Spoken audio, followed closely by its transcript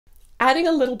adding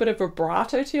a little bit of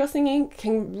vibrato to your singing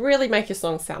can really make your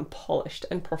song sound polished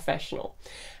and professional.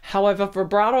 However,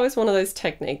 vibrato is one of those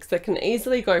techniques that can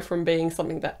easily go from being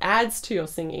something that adds to your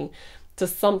singing to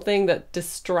something that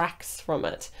distracts from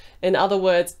it. In other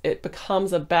words, it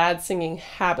becomes a bad singing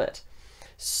habit.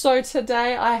 So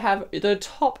today I have the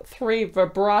top 3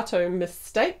 vibrato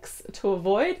mistakes to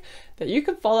avoid that you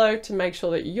can follow to make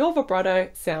sure that your vibrato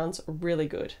sounds really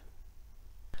good.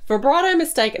 Vibrato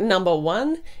mistake number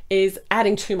 1 is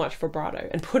adding too much vibrato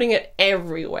and putting it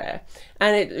everywhere.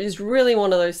 And it is really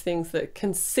one of those things that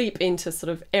can seep into sort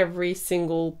of every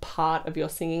single part of your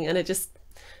singing, and it just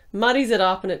muddies it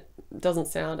up and it doesn't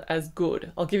sound as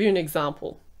good. I'll give you an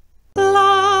example.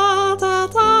 La, da,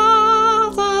 da,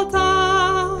 da,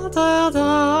 da, da,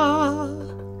 da.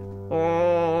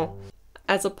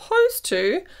 As opposed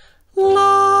to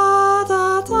la,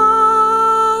 da,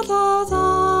 da, da,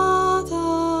 da,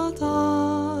 da, da.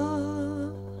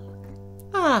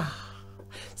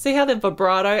 See how the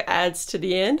vibrato adds to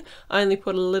the end? I only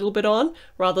put a little bit on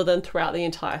rather than throughout the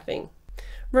entire thing.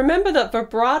 Remember that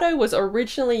vibrato was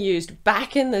originally used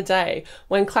back in the day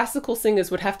when classical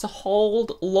singers would have to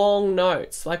hold long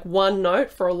notes, like one note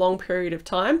for a long period of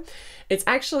time. It's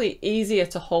actually easier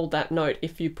to hold that note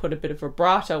if you put a bit of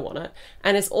vibrato on it,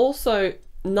 and it's also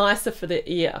nicer for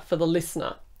the ear, for the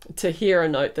listener, to hear a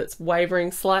note that's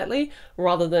wavering slightly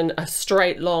rather than a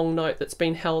straight long note that's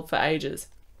been held for ages.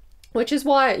 Which is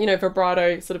why, you know,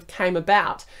 vibrato sort of came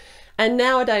about. And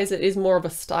nowadays it is more of a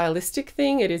stylistic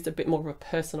thing. It is a bit more of a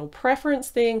personal preference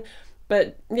thing.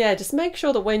 But yeah, just make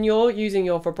sure that when you're using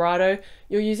your vibrato,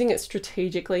 you're using it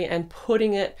strategically and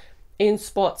putting it in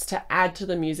spots to add to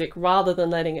the music rather than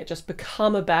letting it just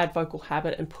become a bad vocal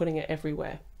habit and putting it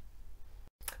everywhere.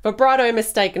 Vibrato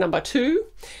mistake number 2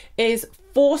 is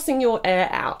forcing your air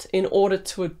out in order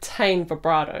to obtain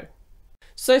vibrato.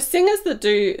 So singers that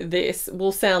do this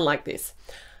will sound like this.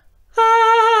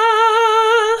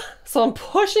 So I'm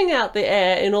pushing out the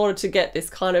air in order to get this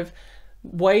kind of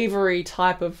wavery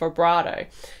type of vibrato.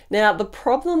 Now the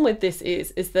problem with this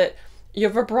is that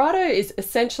your vibrato is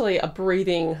essentially a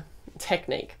breathing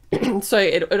technique. So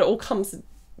it all comes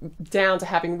down to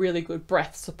having really good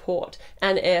breath support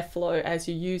and airflow as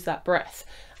you use that breath.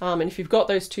 And if you've got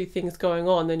those two things going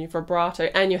on, then your vibrato,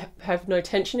 and you have no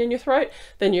tension in your throat,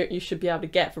 then you should be able to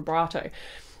get vibrato.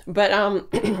 But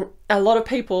a lot of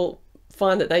people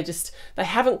find that they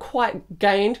haven't quite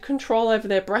gained control over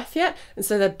their breath yet, and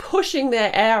so they're pushing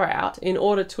their air out in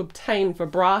order to obtain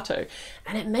vibrato,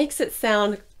 and it makes it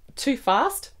sound too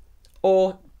fast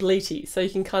or bleaty. So you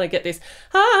can kind of get this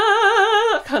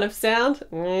kind of sound,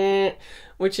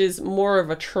 which is more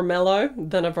of a tremolo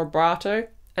than a vibrato,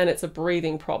 and it's a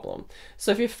breathing problem.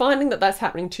 So if you're finding that that's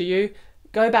happening to you,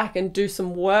 go back and do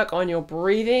some work on your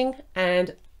breathing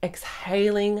and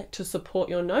exhaling to support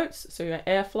your notes, so your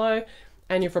airflow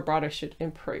and your vibrato should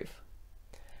improve.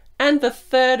 And the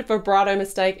third vibrato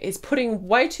mistake is putting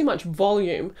way too much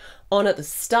volume on at the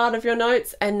start of your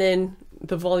notes, and then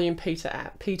the volume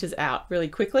peters out really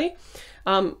quickly,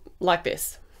 like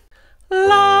this.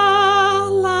 La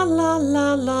la la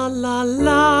la la la la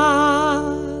la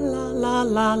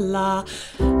la la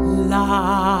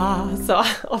la. So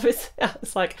obviously I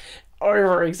was like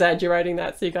over exaggerating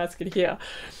that so you guys could hear.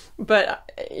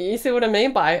 But you see what I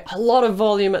mean by a lot of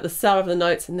volume at the start of the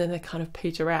notes and then they kind of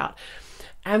peter out.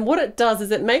 And what it does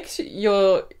is it makes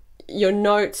your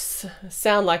notes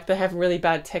sound like they have really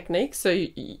bad technique. So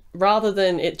rather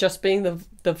than it just being the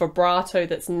vibrato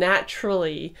that's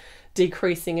naturally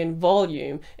decreasing in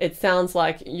volume, it sounds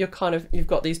like you've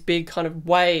got these big kind of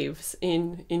waves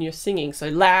in your singing. So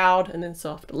loud and then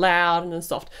soft, loud and then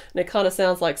soft. And it kind of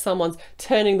sounds like someone's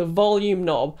turning the volume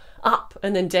knob up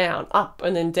and then down, up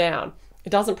and then down. It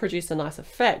doesn't produce a nice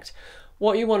effect.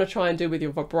 What you want to try and do with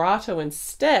your vibrato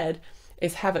instead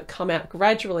is have it come out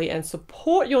gradually and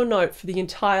support your note for the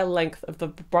entire length of the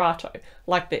vibrato,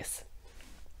 like this.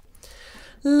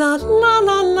 La la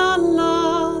la la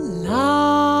la la.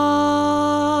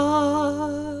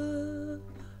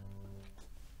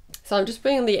 So I'm just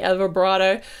bringing the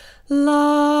vibrato la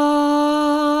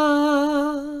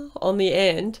on the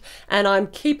end, and I'm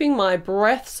keeping my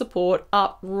breath support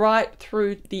up right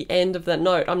through the end of the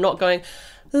note. I'm not going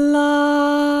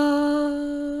la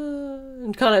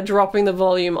and kind of dropping the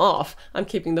volume off. I'm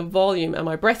keeping the volume and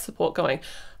my breath support going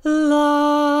la,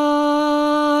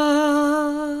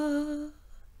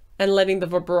 and letting the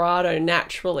vibrato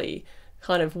naturally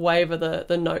kind of waver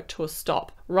the note to a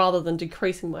stop rather than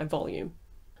decreasing my volume.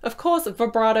 Of course,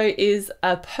 vibrato is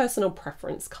a personal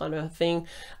preference kind of thing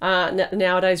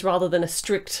nowadays, rather than a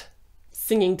strict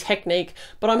singing technique,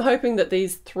 but I'm hoping that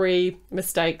these 3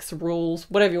 mistakes, rules,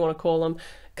 whatever you want to call them,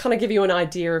 kind of give you an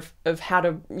idea of how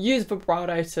to use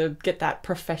vibrato to get that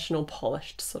professional,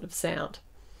 polished sort of sound.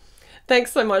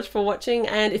 Thanks so much for watching,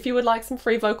 and if you would like some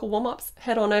free vocal warm-ups,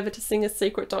 head on over to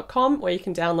singersecret.com where you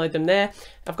can download them there.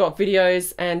 I've got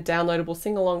videos and downloadable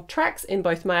sing-along tracks in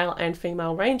both male and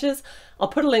female ranges. I'll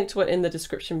put a link to it in the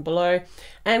description below.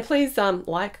 And please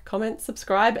like, comment,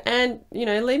 subscribe, and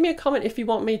leave me a comment if you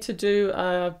want me to do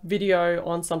a video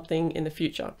on something in the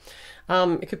future.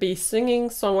 It could be singing,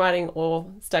 songwriting, or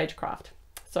stagecraft.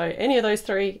 So any of those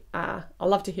 3, I'd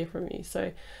love to hear from you.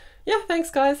 So yeah, thanks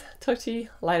guys. Talk to you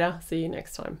later. See you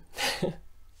next time.